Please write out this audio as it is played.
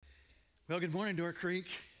Well, good morning, Door Creek.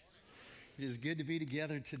 It is good to be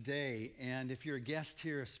together today. And if you're a guest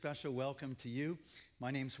here, a special welcome to you.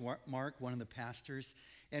 My name's Mark, one of the pastors,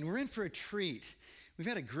 and we're in for a treat. We've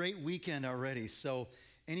had a great weekend already. So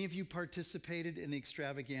any of you participated in the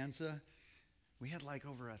extravaganza? We had like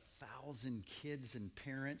over 1,000 kids and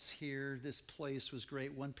parents here. This place was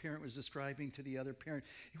great. One parent was describing to the other parent,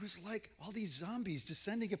 it was like all these zombies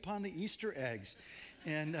descending upon the Easter eggs.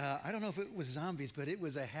 And I don't know if it was zombies, but it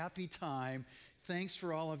was a happy time. Thanks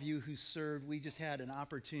for all of you who served. We just had an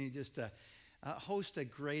opportunity just to host a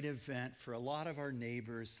great event for a lot of our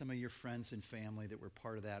neighbors, some of your friends and family that were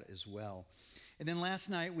part of that as well. And then last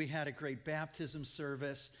night we had a great baptism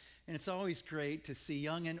service. And it's always great to see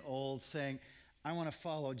young and old saying, I want to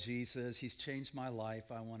follow Jesus. He's changed my life.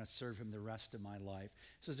 I want to serve him the rest of my life.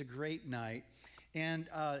 So it was a great night. And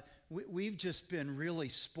we've just been really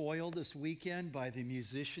spoiled this weekend by the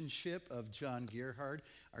musicianship of John Gerhard,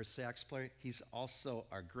 our sax player. He's also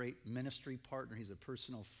our great ministry partner. He's a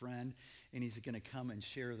personal friend, and he's going to come and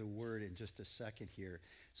share the word in just a second here.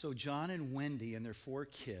 So John and Wendy and their 4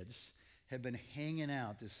 kids have been hanging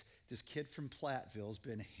out. This kid from Platteville has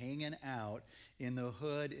been hanging out in the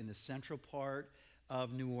hood, in the central part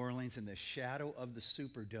of New Orleans, in the shadow of the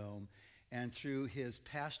Superdome. And through his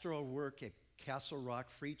pastoral work at Castle Rock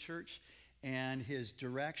Free Church and his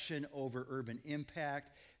direction over Urban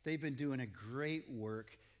Impact, they've been doing a great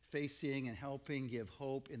work facing and helping give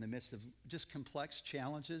hope in the midst of just complex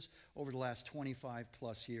challenges over the last 25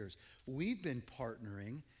 plus years. We've been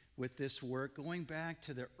partnering with this work going back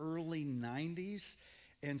to the early 90s.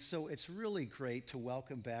 And so it's really great to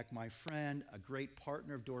welcome back my friend, a great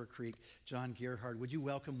partner of Door Creek, John Gerhard. Would you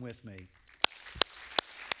welcome with me?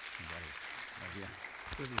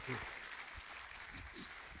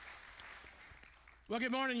 Well,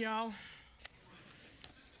 good morning, y'all.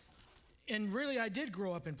 And really, I did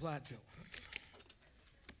grow up in Platteville.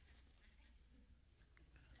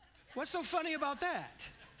 What's so funny about that?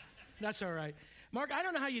 That's all right. Mark, I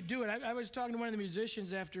don't know how you do it. I was talking to one of the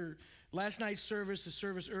musicians after last night's service, the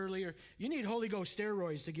service earlier. You need Holy Ghost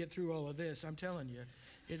steroids to get through all of this. I'm telling you,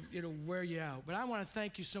 it'll wear you out. But I want to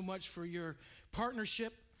thank you so much for your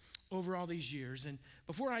partnership over all these years. And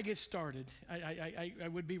before I get started, I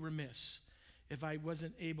would be remiss if I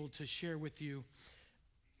wasn't able to share with you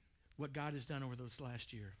what God has done over this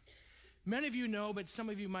last year. Many of you know, but some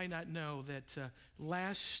of you might not know, that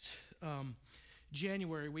last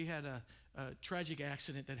January we had a tragic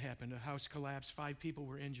accident that happened. A house collapsed. 5 people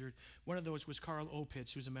were injured. One of those was Carl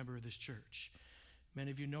Opitz, who's a member of this church. Many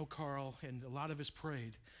of you know Carl, and a lot of us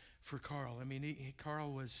prayed for Carl. I mean,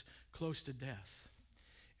 Carl was close to death.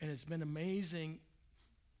 And it's been amazing.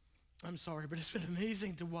 I'm sorry, but it's been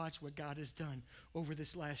amazing to watch what God has done over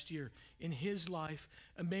this last year in his life.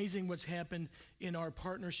 Amazing what's happened in our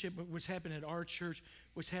partnership, what's happened at our church,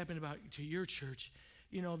 what's happened to your church.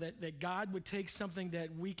 You know, that God would take something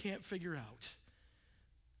that we can't figure out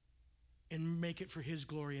and make it for his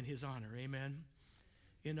glory and his honor. Amen.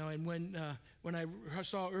 You know, and when I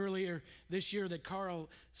saw earlier this year that Carl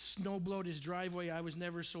snowblowed his driveway, I was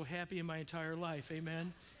never so happy in my entire life.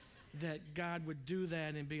 Amen. That God would do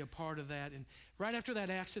that and be a part of that. And right after that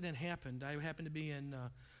accident happened, I happened to be in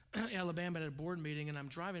Alabama at a board meeting, and I'm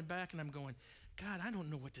driving back, and I'm going, God, I don't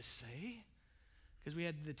know what to say. Because we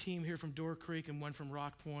had the team here from Door Creek and one from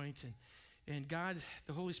Rock Point. And God,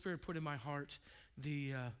 the Holy Spirit put in my heart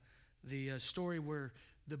the story where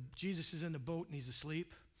Jesus is in the boat and he's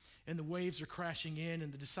asleep. And the waves are crashing in,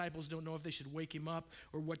 and the disciples don't know if they should wake him up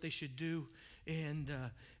or what they should do. And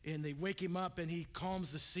they wake him up, and he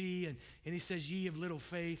calms the sea, and he says, ye of little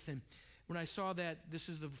faith. And when I saw that, this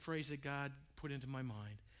is the phrase that God put into my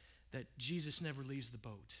mind, that Jesus never leaves the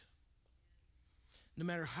boat. No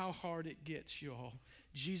matter how hard it gets, y'all,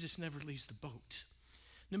 Jesus never leaves the boat.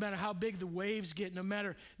 No matter how big the waves get, no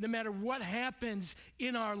matter what happens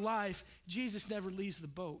in our life, Jesus never leaves the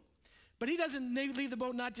boat. But he doesn't leave the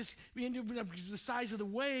boat not just the size of the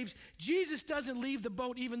waves. Jesus doesn't leave the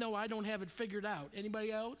boat even though I don't have it figured out.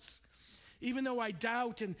 Anybody else? Even though I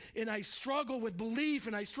doubt and I struggle with belief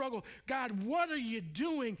and I struggle, God, what are you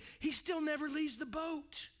doing? He still never leaves the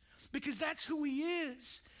boat because that's who he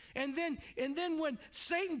is. And then when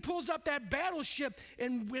Satan pulls up that battleship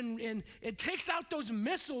and it takes out those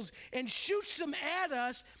missiles and shoots them at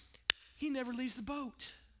us, he never leaves the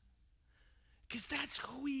boat. Because that's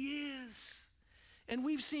who he is. And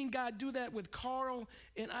we've seen God do that with Carl,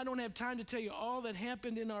 and I don't have time to tell you all that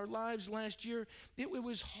happened in our lives last year. It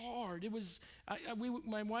was hard. It was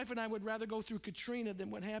my wife and I would rather go through Katrina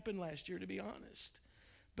than what happened last year, to be honest.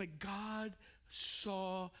 But God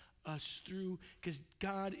saw us through, because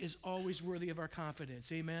God is always worthy of our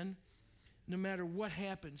confidence. Amen? no matter what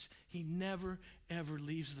happens, he never, ever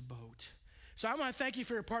leaves the boat. So I want to thank you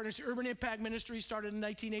for your partners. Urban Impact Ministry started in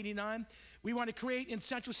 1989. We want to create in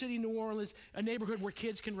Central City, New Orleans, a neighborhood where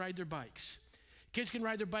kids can ride their bikes. Kids can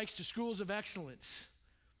ride their bikes to schools of excellence.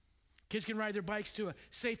 Kids can ride their bikes to a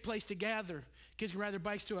safe place to gather. Kids can ride their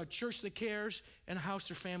bikes to a church that cares and a house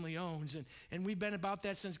their family owns. And we've been about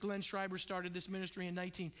that since Glenn Schreiber started this ministry in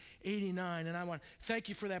 1989. And I want to thank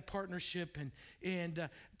you for that partnership. And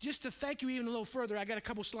just to thank you even a little further, I got a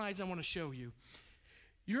couple slides I want to show you.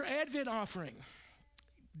 Your Advent offering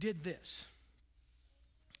did this.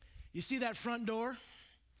 You see that front door?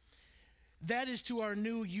 That is to our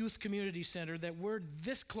new youth community center that we're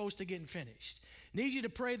this close to getting finished. Need you to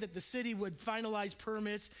pray that the city would finalize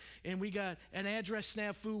permits, and we got an address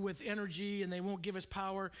snafu with energy, and they won't give us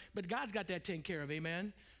power, but God's got that taken care of,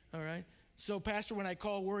 amen? All right? So, Pastor, when I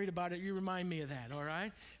call worried about it, you remind me of that, all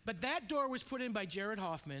right? But that door was put in by Jared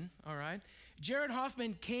Hoffman, all right? Jared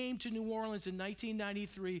Hoffman came to New Orleans in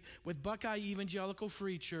 1993 with Buckeye Evangelical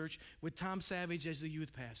Free Church with Tom Savage as the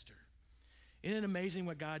youth pastor. Isn't it amazing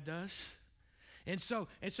what God does? And so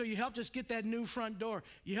you helped us get that new front door.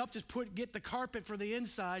 You helped us get the carpet for the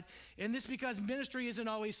inside. And this because ministry isn't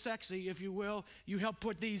always sexy, if you will. You helped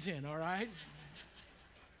put these in, all right?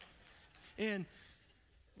 And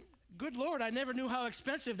good Lord, I never knew how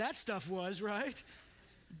expensive that stuff was, right?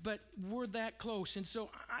 But we're that close. And so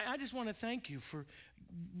I just want to thank you for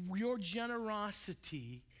your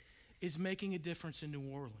generosity is making a difference in New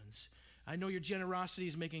Orleans. I know your generosity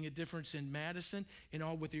is making a difference in Madison and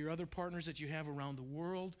all with your other partners that you have around the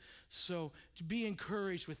world. So to be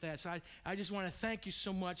encouraged with that. So I just want to thank you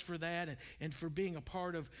so much for that and for being a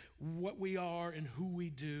part of what we are and who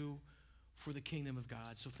we do for the kingdom of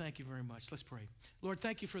God. So thank you very much. Let's pray. Lord,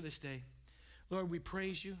 thank you for this day. Lord, we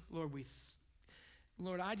praise you.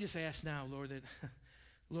 Lord, I just ask now, Lord, that,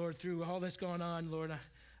 Lord, through all that's going on, Lord,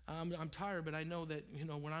 I'm tired, but I know that,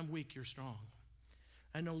 when I'm weak, you're strong.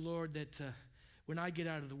 I know, Lord, that when I get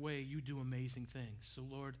out of the way, you do amazing things. So,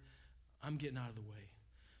 Lord, I'm getting out of the way.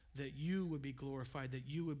 That you would be glorified, that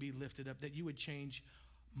you would be lifted up, that you would change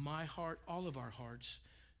my heart, all of our hearts,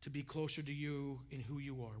 to be closer to you in who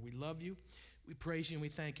you are. We love you, we praise you, and we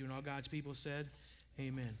thank you. And all God's people said,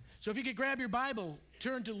 amen. So if you could grab your Bible,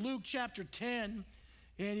 turn to Luke chapter 10,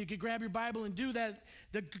 and you could grab your Bible and do that,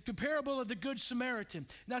 the parable of the Good Samaritan.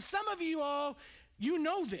 Now, some of you all, you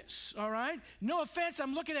know this, all right? No offense,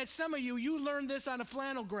 I'm looking at some of you. You learned this on a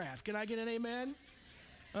flannel graph. Can I get an amen?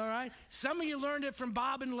 All right? Some of you learned it from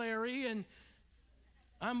Bob and Larry, and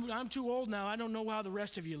I'm too old now. I don't know how the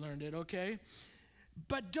rest of you learned it, okay?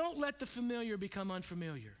 But don't let the familiar become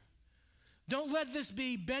unfamiliar. Don't let this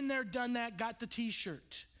be been there, done that, got the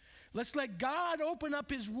T-shirt. Let's let God open up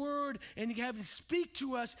his word and have him speak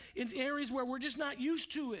to us in areas where we're just not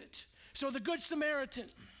used to it. So the Good Samaritan.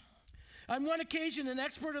 On one occasion, an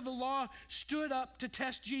expert of the law stood up to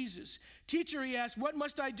test Jesus. Teacher, he asked, what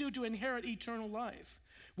must I do to inherit eternal life?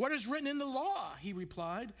 What is written in the law? He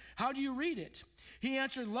replied. How do you read it? He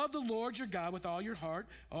answered, love the Lord your God with all your heart,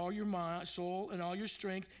 all your soul, and all your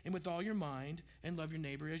strength, and with all your mind, and love your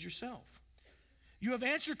neighbor as yourself. You have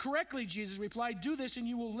answered correctly, Jesus replied. Do this and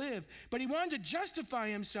you will live. But he wanted to justify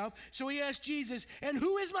himself, so he asked Jesus, and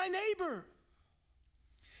who is my neighbor?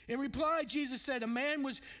 In reply, Jesus said, a man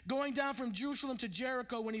was going down from Jerusalem to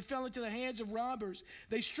Jericho when he fell into the hands of robbers.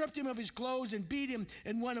 They stripped him of his clothes and beat him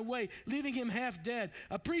and went away, leaving him half dead.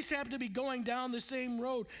 A priest happened to be going down the same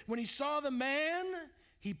road. When he saw the man,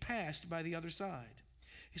 he passed by the other side.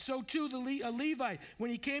 So too a Levite, when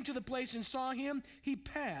he came to the place and saw him, he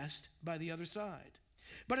passed by the other side.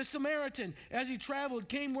 But a Samaritan, as he traveled,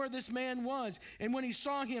 came where this man was. And when he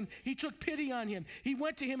saw him, he took pity on him. He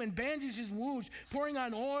went to him and bandaged his wounds, pouring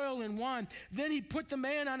on oil and wine. Then he put the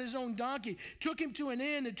man on his own donkey, took him to an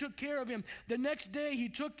inn and took care of him. The next day he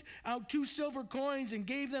took out 2 silver coins and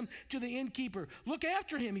gave them to the innkeeper. Look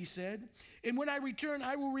after him, he said, and when I return,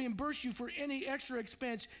 I will reimburse you for any extra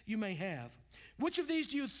expense you may have. Which of these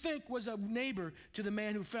do you think was a neighbor to the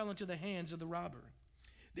man who fell into the hands of the robber?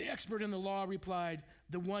 The expert in the law replied,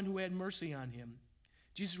 the one who had mercy on him.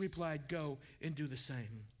 Jesus replied, go and do the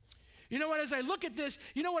same. You know what, as I look at this,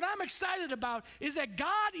 you know what I'm excited about is that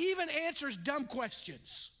God even answers dumb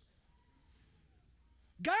questions.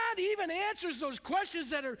 God even answers those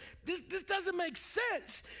questions that are, this doesn't make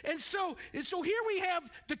sense. And so here we have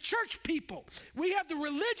the church people. We have the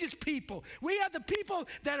religious people. We have the people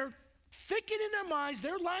that are thinking in their minds,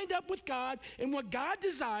 they're lined up with God and what God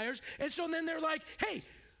desires. And so then they're like, hey,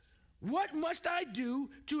 what must I do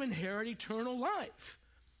to inherit eternal life?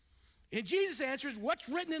 And Jesus answers, what's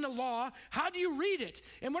written in the law? How do you read it?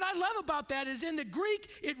 And what I love about that is in the Greek,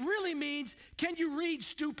 it really means, can you read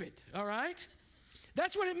stupid, all right?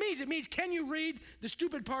 That's what it means. It means, can you read? The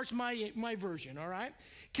stupid part's my version, all right?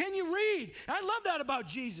 Can you read? I love that about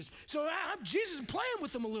Jesus. So Jesus is playing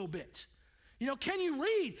with them a little bit. You know, can you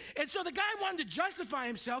read? And so the guy wanted to justify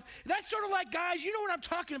himself. That's sort of like, guys, you know what I'm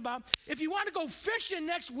talking about. If you want to go fishing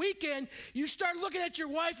next weekend, you start looking at your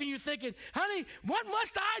wife and you're thinking, honey, what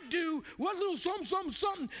must I do? What little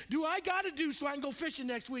something do I got to do so I can go fishing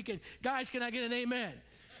next weekend? Guys, can I get an amen?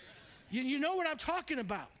 You know what I'm talking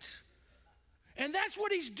about. And that's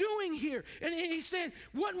what he's doing here. And he's saying,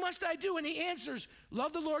 what must I do? And he answers,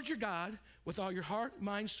 love the Lord your God with all your heart,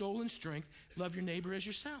 mind, soul, and strength. Love your neighbor as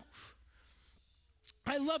yourself.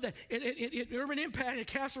 I love that. At Urban Impact at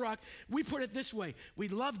Castle Rock, we put it this way. We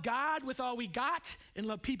love God with all we got and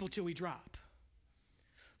love people till we drop.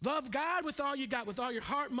 Love God with all you got, with all your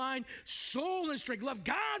heart, mind, soul, and strength. Love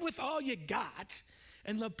God with all you got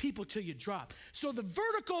and love people till you drop. So the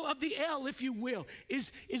vertical of the L, if you will,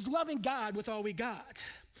 is loving God with all we got.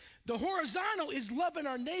 The horizontal is loving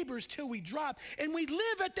our neighbors till we drop. And we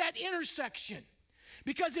live at that intersection.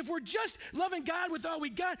 Because if we're just loving God with all we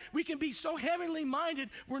got, we can be so heavenly minded,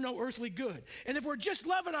 we're no earthly good. And if we're just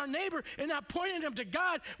loving our neighbor and not pointing them to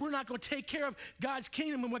God, we're not going to take care of God's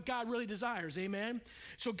kingdom and what God really desires, amen?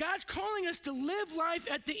 So God's calling us to live life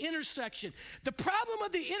at the intersection. The problem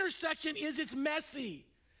of the intersection is it's messy.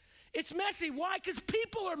 It's messy. Why? Because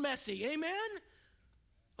people are messy, amen?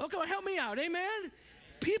 Okay, well, help me out, amen?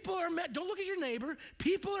 People are messy. Don't look at your neighbor.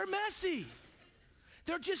 People are messy.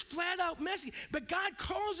 They're just flat out messy. But God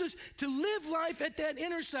calls us to live life at that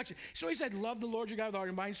intersection. So he said, love the Lord your God with all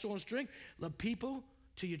your mind, soul, and strength. Love people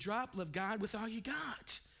till you drop. Love God with all you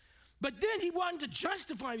got. But then he wanted to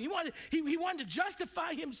justify him. He wanted to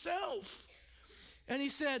justify himself. And he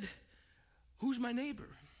said, who's my neighbor?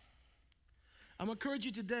 I'm going to encourage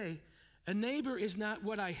you today. A neighbor is not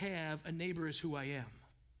what I have. A neighbor is who I am.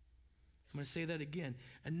 I'm going to say that again.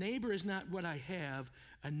 A neighbor is not what I have.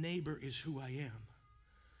 A neighbor is who I am.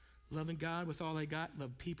 Loving God with all I got,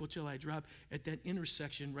 love people till I drop, at that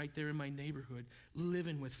intersection right there in my neighborhood,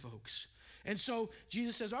 living with folks. And so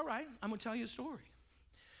Jesus says, all right, I'm going to tell you a story.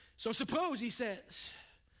 So suppose, he says,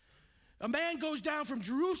 a man goes down from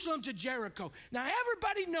Jerusalem to Jericho. Now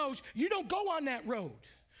everybody knows you don't go on that road.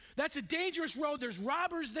 That's a dangerous road. There's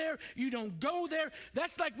robbers there. You don't go there.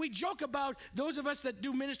 That's like we joke about, those of us that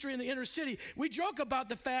do ministry in the inner city, we joke about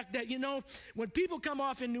the fact that, you know, when people come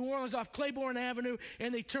off in New Orleans off Claiborne Avenue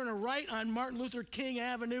and they turn a right on Martin Luther King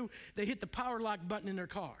Avenue, they hit the power lock button in their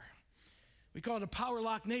car. We call it a power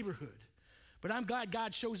lock neighborhood. But I'm glad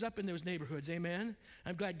God shows up in those neighborhoods, amen?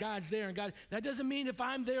 I'm glad God's there. And God, that doesn't mean if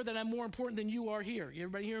I'm there that I'm more important than you are here.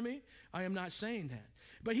 Everybody hear me? I am not saying that.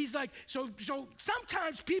 But he's like, so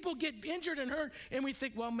sometimes people get injured and hurt, and we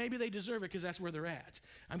think, well, maybe they deserve it because that's where they're at.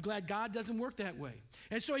 I'm glad God doesn't work that way.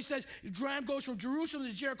 And so he says, Ram goes from Jerusalem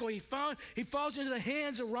to Jericho. He falls into the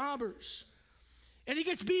hands of robbers. And he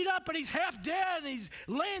gets beat up and he's half dead and he's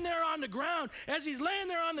laying there on the ground. As he's laying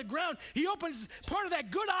there on the ground, he opens part of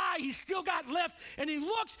that good eye he's still got left and he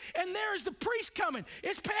looks and there's the priest coming.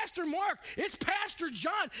 It's Pastor Mark. It's Pastor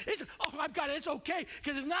John. I've got it. It's okay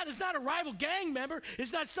because it's not a rival gang member.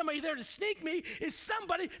 It's not somebody there to sneak me. It's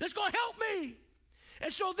somebody that's going to help me.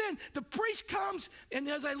 And so then the priest comes, and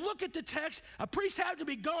as I look at the text, a priest happened to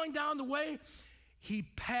be going down the way. He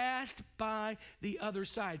passed by the other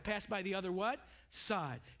side. Passed by the other what?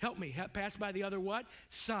 Side. Help me. Passed by the other what?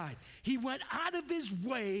 Side. He went out of his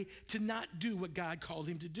way to not do what God called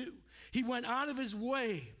him to do. He went out of his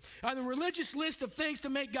way. On the religious list of things to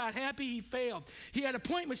make God happy, he failed. He had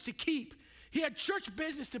appointments to keep. He had church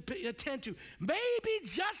business to attend to. Maybe,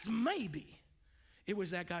 just maybe, it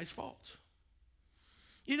was that guy's fault.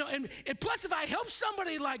 You know, and plus if I help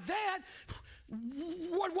somebody like that,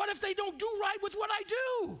 what if they don't do right with what I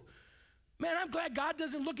do? Man, I'm glad God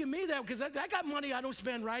doesn't look at me that way because I got money I don't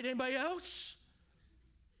spend right. Anybody else?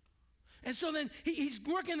 And so then he's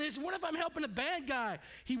working this. What if I'm helping a bad guy?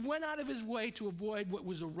 He went out of his way to avoid what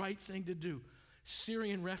was the right thing to do.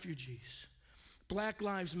 Syrian refugees. Black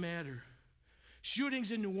Lives Matter.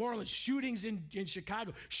 Shootings in New Orleans. Shootings in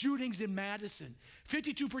Chicago. Shootings in Madison.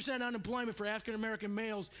 52% unemployment for African-American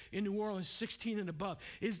males in New Orleans, 16 and above.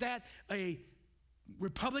 Is that a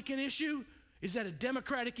Republican issue? Is that a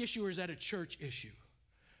Democratic issue or is that a church issue?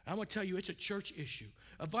 I'm going to tell you it's a church issue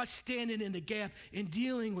of us standing in the gap and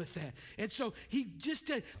dealing with that. And so he just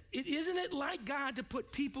said, isn't it like God to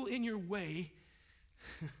put people in your way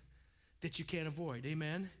that you can't avoid?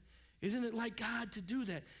 Amen? Isn't it like God to do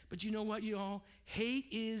that? But you know what, you all? Hate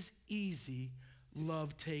is easy.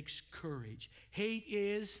 love takes courage. Hate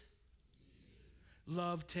is,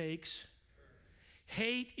 love takes.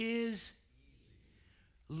 Hate is,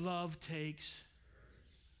 love takes.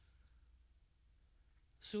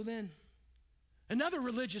 So then, another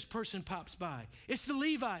religious person pops by. It's the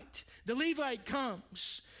Levite. The Levite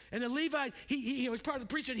comes. And the Levite, he was part of the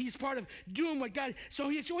priesthood. He's part of doing what God, so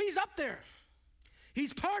he's up there.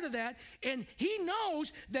 He's part of that. And he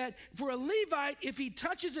knows that for a Levite, if he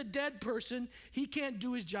touches a dead person, he can't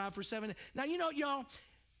do his job for 7 days. Now, y'all,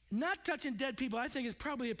 not touching dead people, I think is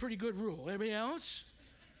probably a pretty good rule. Everybody else?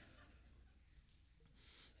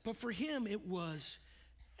 But for him, it was,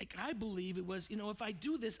 I believe it was, if I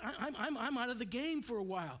do this, I'm out of the game for a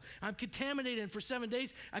while. I'm contaminated, and for 7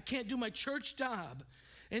 days, I can't do my church job.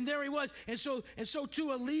 And there he was. And so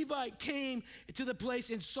too, a Levite came to the place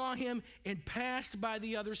and saw him and passed by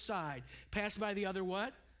the other side. Passed by the other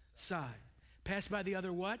what? Side. Passed by the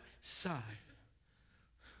other what? Side.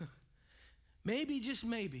 Maybe, just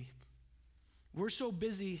maybe, we're so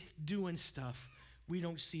busy doing stuff, we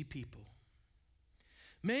don't see people.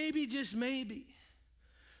 Maybe, just maybe,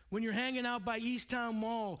 when you're hanging out by Easttown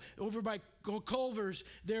Mall, over by Culver's,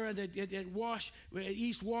 there at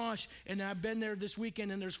East Wash, and I've been there this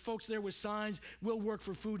weekend, and there's folks there with signs, "We'll work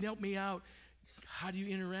for food and help me out." How do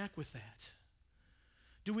you interact with that?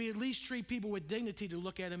 Do we at least treat people with dignity to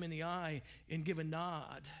look at them in the eye and give a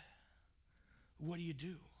nod? What do you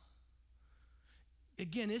do?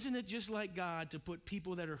 Again, isn't it just like God to put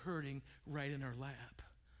people that are hurting right in our lap?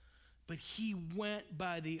 But he went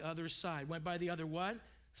by the other side. Went by the other what?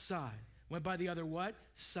 Side. Went by the other what?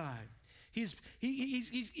 Side. He's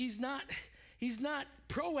not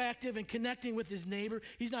proactive in connecting with his neighbor.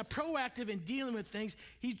 He's not proactive in dealing with things.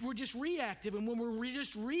 We're just reactive. And when we're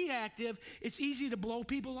just reactive, it's easy to blow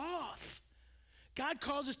people off. God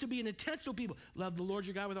calls us to be an intentional people. Love the Lord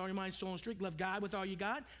your God with all your mind, soul, and strength. Love God with all you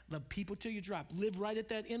got. Love people till you drop. Live right at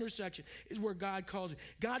that intersection is where God calls it.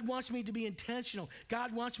 God wants me to be intentional.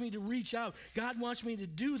 God wants me to reach out. God wants me to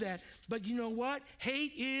do that. But you know what?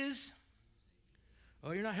 Hate is,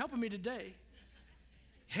 oh, you're not helping me today.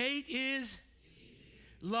 Hate is,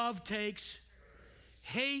 love takes.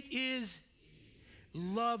 Hate is,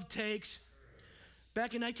 love takes.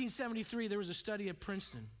 Back in 1973, there was a study at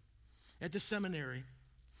Princeton, at the seminary,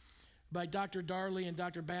 by Dr. Darley and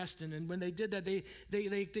Dr. Baston. And when they did that,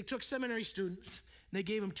 they took seminary students, and they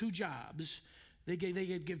gave them 2 jobs. They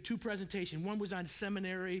gave 2 presentations. One was on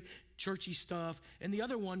seminary, churchy stuff, and the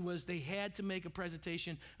other one was they had to make a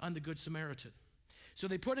presentation on the Good Samaritan. So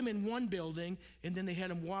they put them in one building, and then they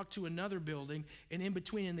had them walk to another building, and in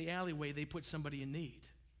between, in the alleyway, they put somebody in need.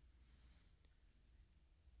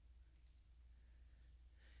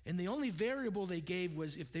 And the only variable they gave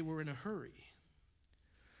was if they were in a hurry.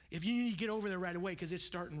 If you need to get over there right away, because it's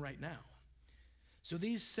starting right now. So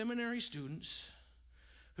these seminary students,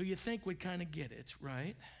 who you think would kind of get it,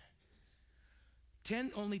 right?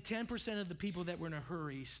 Only 10% of the people that were in a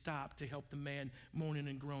hurry stopped to help the man moaning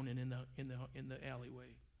and groaning in the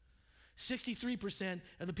alleyway. 63%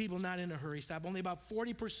 of the people not in a hurry stopped. Only about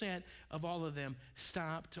 40% of all of them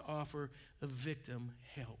stopped to offer the victim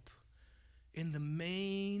help. And the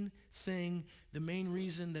main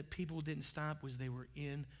reason that people didn't stop was they were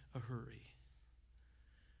in a hurry.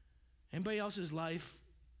 Anybody else's life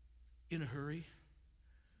in a hurry?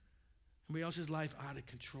 Anybody else's life out of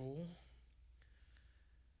control?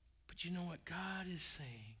 But you know what God is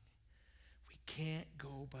saying? We can't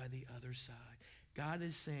go by the other side. God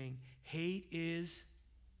is saying, hate is,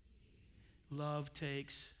 love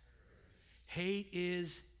takes. Hate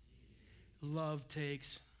is, love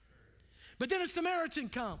takes. But then a Samaritan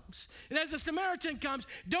comes. And as a Samaritan comes,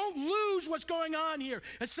 don't lose what's going on here.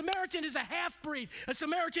 A Samaritan is a half-breed. A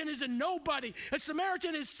Samaritan is a nobody. A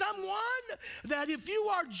Samaritan is someone that if you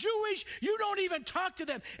are Jewish, you don't even talk to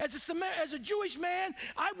them. As a Jewish man,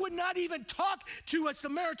 I would not even talk to a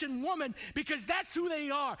Samaritan woman because that's who they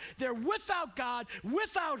are. They're without God,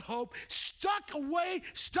 without hope, stuck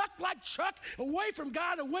like Chuck, away from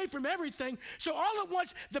God, away from everything. So all at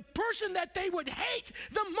once, the person that they would hate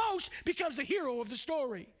the most becomes the hero of the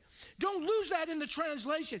story. Don't lose that in the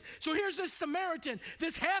translation. So here's this Samaritan,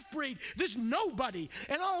 this half-breed, this nobody.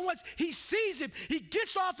 And all at once, he sees him. He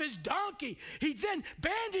gets off his donkey. He then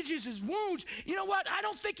bandages his wounds. You know what? I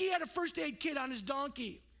don't think he had a first aid kit on his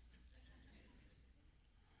donkey.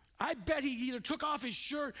 I bet he either took off his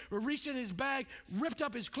shirt or reached in his bag, ripped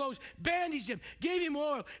up his clothes, bandaged him, gave him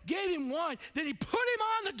oil, gave him wine. Then he put him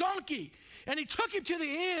on the donkey, and he took him to the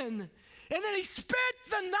inn. And then he spent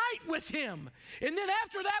the night with him. And then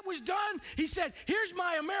after that was done, he said, here's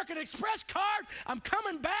my American Express card. I'm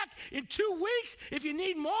coming back in 2 weeks. If you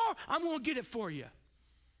need more, I'm going to get it for you.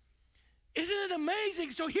 Isn't it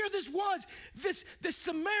amazing? So here this was, this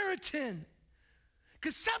Samaritan.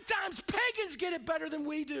 Because sometimes pagans get it better than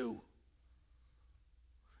we do.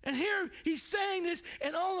 And here he's saying this,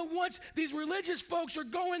 and all at once these religious folks are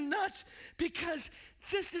going nuts because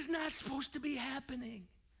this is not supposed to be happening.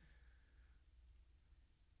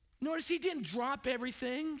 Notice he didn't drop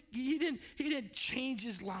everything. He didn't change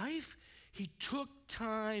his life. He took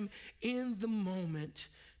time in the moment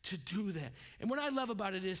to do that. And what I love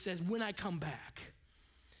about it is, it says, when I come back.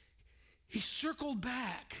 He circled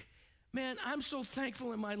back. Man, I'm so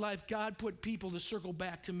thankful in my life God put people to circle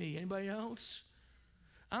back to me. Anybody else?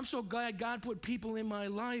 I'm so glad God put people in my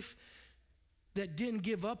life that didn't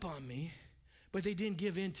give up on me, but they didn't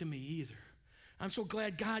give in to me either. I'm so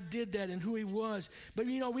glad God did that and who he was. But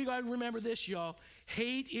you know, we got to remember this, y'all.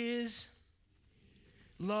 Hate is,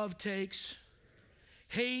 love takes.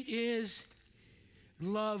 Hate is,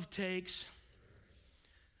 love takes.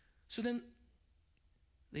 So then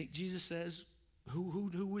Jesus says, who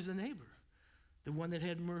was the neighbor? The one that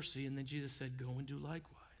had mercy. And then Jesus said, go and do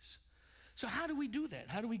likewise. So how do we do that?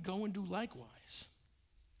 How do we go and do likewise?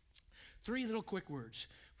 3 little quick words.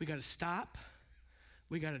 We got to stop,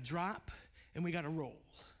 we got to drop, and we got to roll.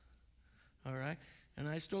 All right? And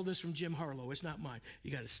I stole this from Jim Harlow. It's not mine.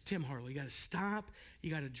 Tim Harlow. You got to stop, you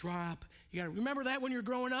got to drop. You got to remember that when you're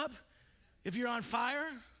growing up? If you're on fire?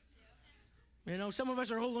 You know, some of us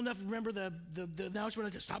are old enough to remember the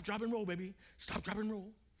announcement of stop, drop, and roll, baby. Stop, drop, and roll.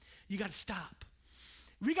 You got to stop.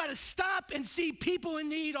 We got to stop and see people in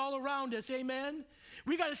need all around us, amen?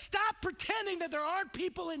 We got to stop pretending that there aren't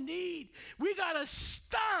people in need. We got to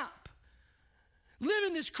stop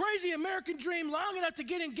living this crazy American dream long enough to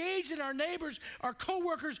get engaged in our neighbors, our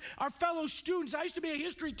coworkers, our fellow students. I used to be a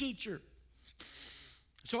history teacher,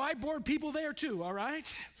 so I bored people there too, all right?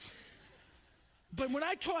 But when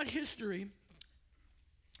I taught history,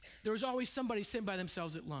 there was always somebody sitting by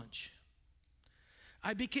themselves at lunch.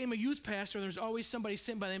 I became a youth pastor, and there was always somebody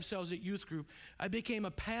sitting by themselves at youth group. I became a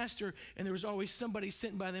pastor, and there was always somebody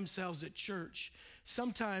sitting by themselves at church.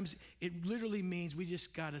 Sometimes it literally means we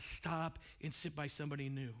just got to stop and sit by somebody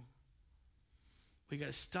new. We got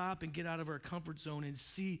to stop and get out of our comfort zone and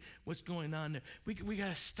see what's going on there. We got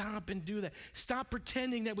to stop and do that. Stop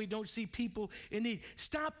pretending that we don't see people in need.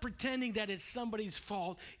 Stop pretending that it's somebody's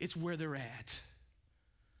fault. It's where they're at.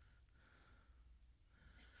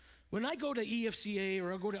 When I go to EFCA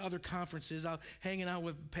or I'll go to other conferences, I'll hanging out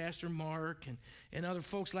with Pastor Mark and other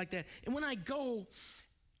folks like that. And when I go,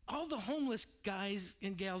 all the homeless guys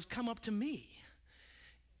and gals come up to me.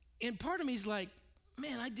 And part of me is like,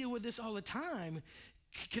 man, I deal with this all the time.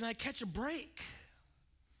 Can I catch a break?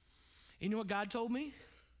 You know what God told me?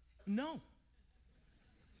 No.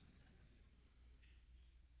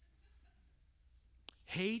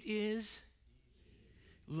 Hate is,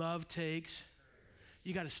 love takes.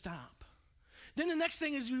 You got to stop. Then the next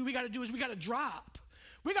thing is we got to do is we got to drop.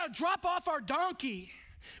 We got to drop off our donkey.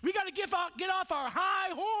 We got to get off our high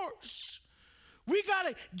horse. We got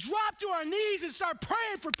to drop to our knees and start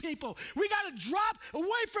praying for people. We got to drop away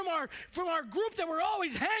from our group that we're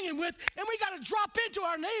always hanging with, and we got to drop into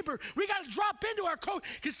our neighbor. We got to drop into our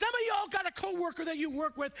because some of y'all got a coworker that you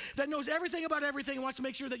work with that knows everything about everything and wants to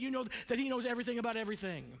make sure that you know that he knows everything about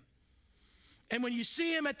everything. And when you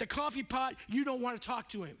see him at the coffee pot, you don't want to talk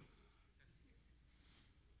to him.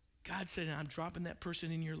 God said, I'm dropping that person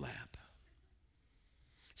in your lap.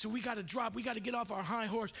 So we got to drop. We got to get off our high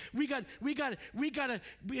horse. We got to,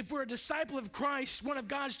 if we're a disciple of Christ, one of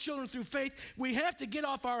God's children through faith, we have to get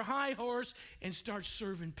off our high horse and start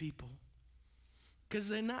serving people because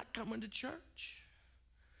they're not coming to church.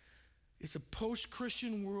 It's a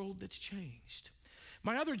post-Christian world that's changed.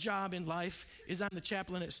 My other job in life is I'm the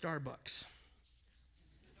chaplain at Starbucks.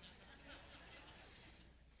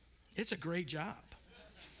 It's a great job.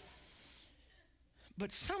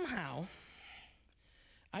 But somehow,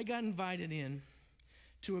 I got invited in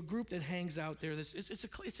to a group that hangs out there. It's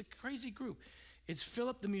a crazy group. It's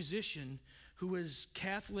Philip the musician, who was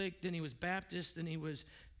Catholic, then he was Baptist, then he was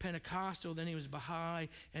Pentecostal, then he was Baha'i,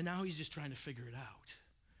 and now he's just trying to figure it out.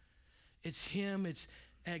 It's him, it's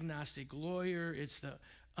agnostic lawyer, it's the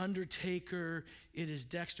undertaker, it is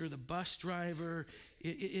Dexter the bus driver,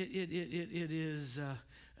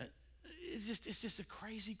 it's just a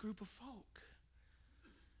crazy group of folk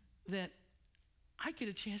that I get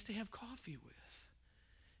a chance to have coffee with.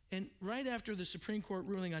 And right after the Supreme Court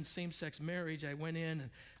ruling on same-sex marriage, I went in and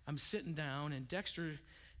I'm sitting down, and Dexter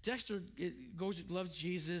loves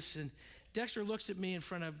Jesus, Dexter looks at me in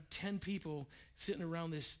front of 10 people sitting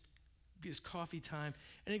around this coffee time,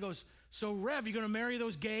 and he goes, "So, Rev, you going to marry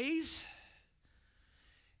those gays?"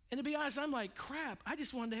 And to be honest, I'm like, crap, I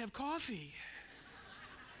just wanted to have coffee.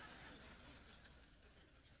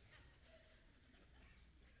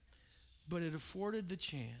 But it afforded the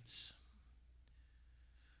chance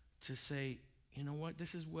to say, you know what,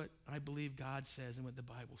 this is what I believe God says and what the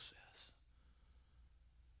Bible says.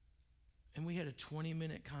 And we had a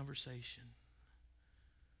 20-minute conversation.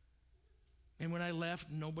 And when I left,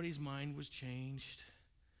 nobody's mind was changed.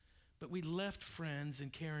 But we left friends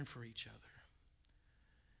and caring for each other.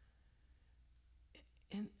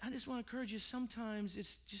 And I just want to encourage you, sometimes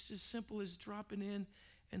it's just as simple as dropping in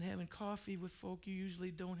and having coffee with folk you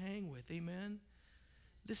usually don't hang with. Amen?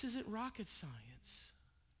 This isn't rocket science.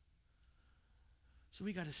 So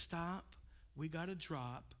we got to stop. We got to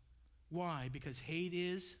drop. Why? Because hate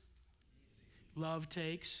is, love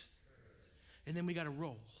takes, and then we got to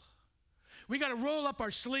roll. We got to roll up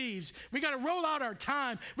our sleeves. We got to roll out our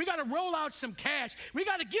time. We got to roll out some cash. We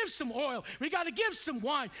got to give some oil. We got to give some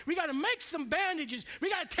wine. We got to make some bandages. We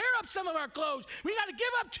got to tear up some of our clothes. We got to give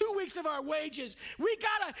up 2 weeks of our wages. We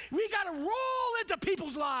got to roll into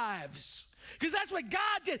people's lives. Because that's what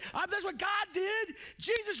God did. That's what God did.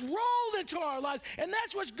 Jesus rolled into our lives. And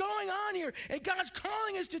that's what's going on here. And God's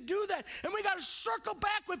calling us to do that. And we got to circle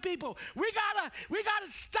back with people. We got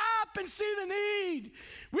to stop and see the need.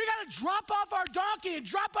 We got to drop off our donkey and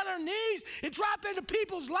drop on our knees and drop into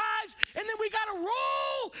people's lives. And then we got to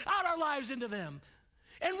roll out our lives into them.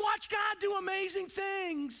 And watch God do amazing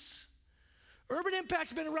things. Urban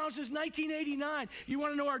Impact's been around since 1989. You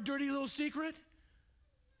want to know our dirty little secret?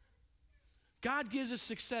 God gives us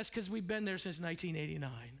success because we've been there since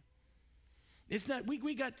 1989. It's not,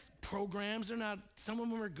 we got programs, they're not, some of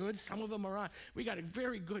them are good, some of them are not. We got a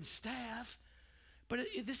very good staff, but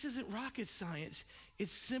this isn't rocket science.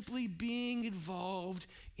 It's simply being involved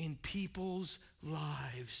in people's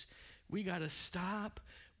lives. We got to stop,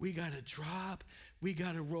 we got to drop, we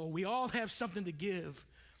got to roll. We all have something to give.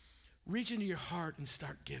 Reach into your heart and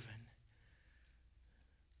start giving.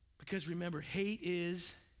 Because remember, hate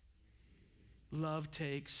is, love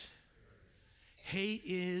takes. Hate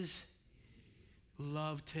is,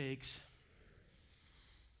 love takes.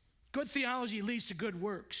 Good theology leads to good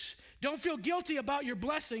works. Don't feel guilty about your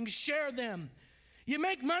blessings, share them. You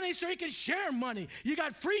make money so you can share money. You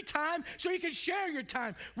got free time so you can share your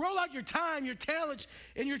time. Roll out your time, your talents,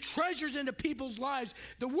 and your treasures into people's lives.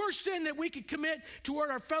 The worst sin that we could commit toward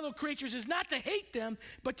our fellow creatures is not to hate them,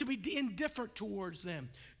 but to be indifferent towards them.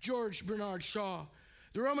 George Bernard Shaw.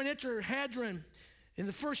 The Roman Emperor Hadrian, in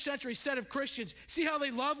the first century, said of Christians, see how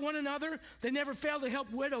they love one another? They never fail to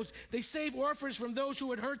help widows. They save orphans from those who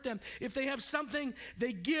would hurt them. If they have something,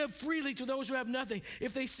 they give freely to those who have nothing.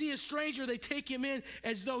 If they see a stranger, they take him in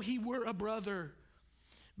as though he were a brother.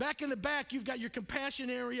 Back in the back, you've got your compassion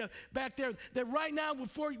area back there that right now,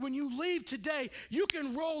 when you leave today, you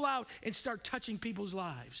can roll out and start touching people's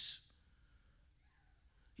lives.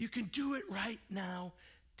 You can do it right now,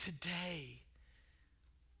 today.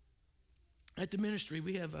 At the ministry,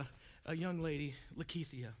 we have a young lady,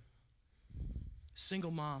 Lakeithia,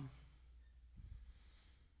 single mom.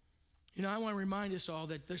 You know, I want to remind us all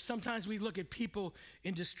that there's sometimes we look at people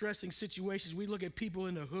in distressing situations. We look at people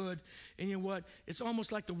in the hood, and you know what? It's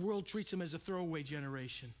almost like the world treats them as a throwaway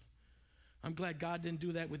generation. I'm glad God didn't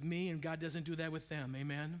do that with me, and God doesn't do that with them.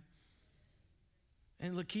 Amen?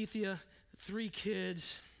 And Lakeithia, 3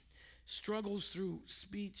 kids, struggles through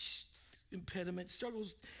speech impediment,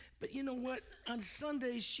 struggles. But you know what? On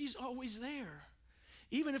Sundays, she's always there.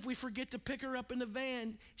 Even if we forget to pick her up in the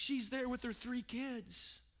van, she's there with her 3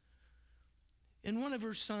 kids. And one of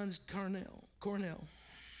her sons, Cornell. Cornell's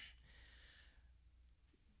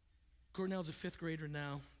a 5th grader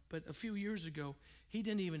now, but a few years ago, he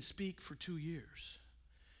didn't even speak for 2 years.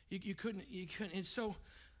 You couldn't. And so,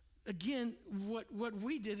 again, what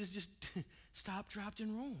we did is just stop, dropped,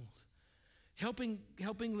 and rolled. Helping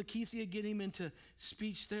Lakeithia get him into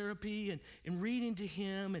speech therapy and reading to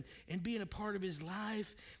him and being a part of his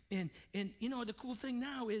life. And you know, the cool thing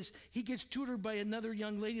now is he gets tutored by another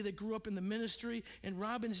young lady that grew up in the ministry, and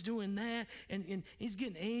Robin's doing that, and he's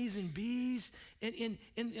getting A's and B's. And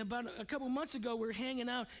about a couple months ago, we were hanging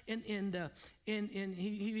out, and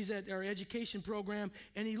he was at our education program,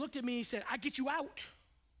 and he looked at me and he said, I get you out.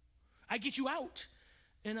 I get you out.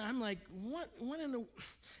 And I'm like, what in the...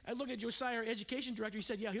 I look at Josiah, our education director. He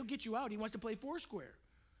said, yeah, he'll get you out. He wants to play Foursquare.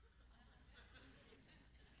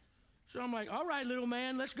 So I'm like, all right, little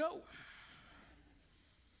man, let's go.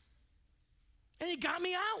 And he got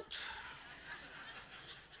me out.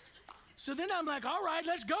 So then I'm like, all right,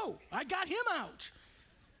 let's go. I got him out.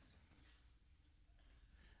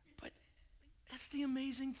 But that's the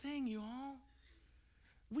amazing thing, you all.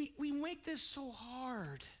 We make this so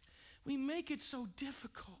hard. We make it so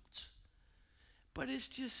difficult. But it's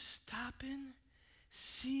just stopping,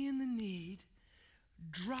 seeing the need,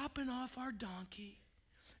 dropping off our donkey,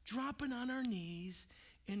 dropping on our knees,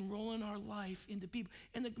 and rolling our life into people.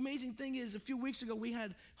 And the amazing thing is, a few weeks ago, we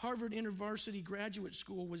had Harvard InterVarsity Graduate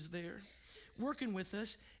School was there working with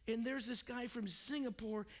us. And there's this guy from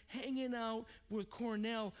Singapore hanging out with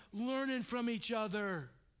Cornell, learning from each other.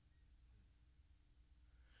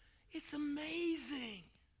 It's amazing.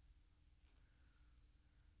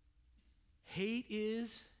 Hate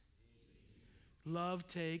is, love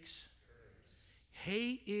takes.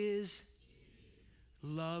 Hate is,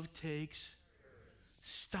 love takes.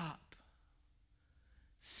 Stop.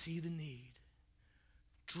 See the need.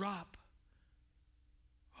 Drop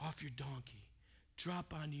off your donkey.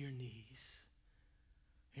 Drop onto your knees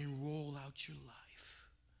and roll out your life.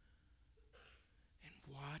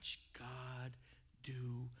 And watch God do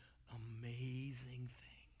amazing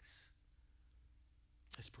things.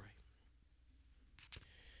 Let's pray.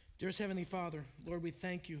 Dearest Heavenly Father, Lord, we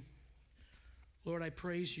thank you. Lord, I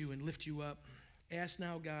praise you and lift you up. Ask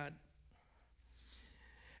now, God,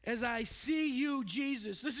 as I see you,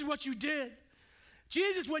 Jesus, this is what you did.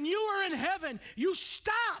 Jesus, when you were in heaven, you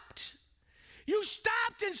stopped. You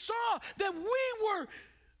stopped and saw that we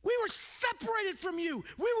were separated from you.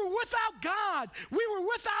 We were without God. We were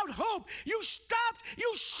without hope. You stopped.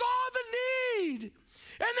 You saw the need.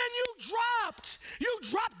 And then you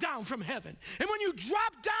dropped down from heaven. And when you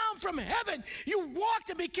dropped down from heaven, you walked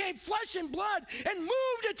and became flesh and blood and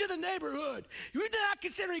moved into the neighborhood. You did not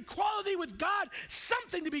consider equality with God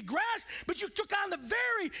something to be grasped, but you took on the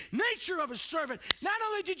very nature of a servant. Not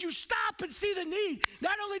only did you stop and see the need,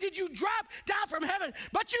 not only did you drop down from heaven,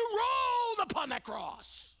 but you rolled upon that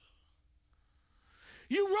cross.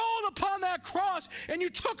 You rolled upon that cross and you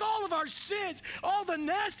took all of our sins, all the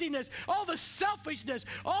nastiness, all the selfishness,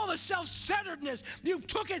 all the self-centeredness. You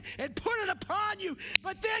took it and put it upon you.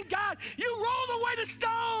 But then, God, you rolled away the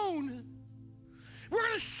stone. We're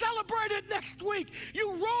going to celebrate it next week. You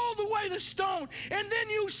rolled away the stone. And then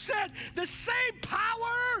you said the same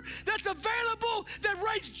power that's available that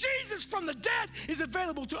raised Jesus from the dead is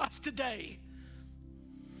available to us today.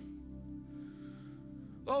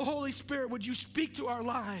 Oh, Holy Spirit, would you speak to our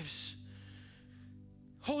lives?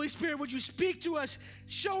 Holy Spirit, would you speak to us?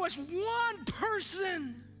 Show us one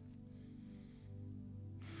person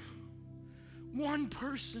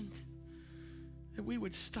that we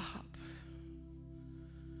would stop.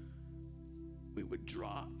 We would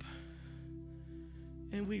drop.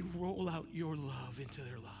 And we roll out your love into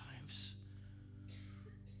their lives.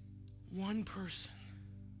 One person.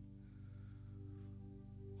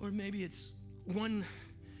 Or maybe it's one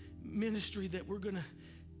ministry that we're going to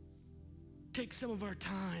take some of our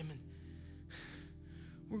time and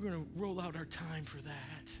we're going to roll out our time for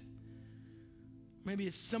that. Maybe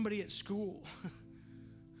it's somebody at school.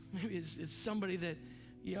 Maybe it's somebody that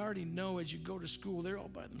you already know as you go to school, they're all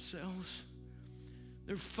by themselves.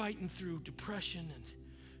 They're fighting through depression and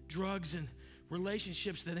drugs and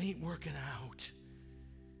relationships that ain't working out.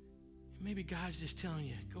 Maybe God's just telling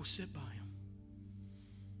you, go sit by them.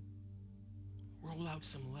 Roll out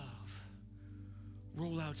some love.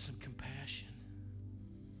 Roll out some compassion.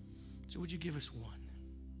 So would you give us one?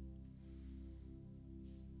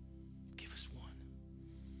 Give us one.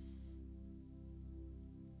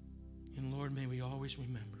 And Lord, may we always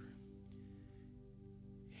remember,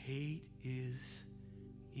 hate is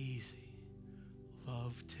easy.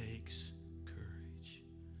 Love takes courage.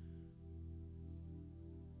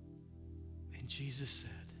 And Jesus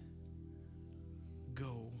said,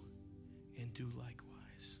 go and do likewise.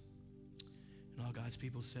 And all God's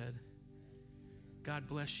people said, God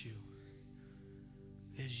bless you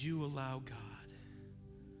as you allow God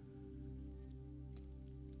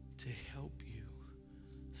to help you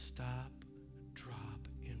stop, drop,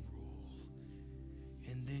 and roll.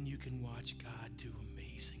 And then you can watch God do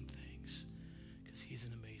amazing things because he's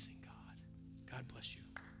an amazing God. God bless you.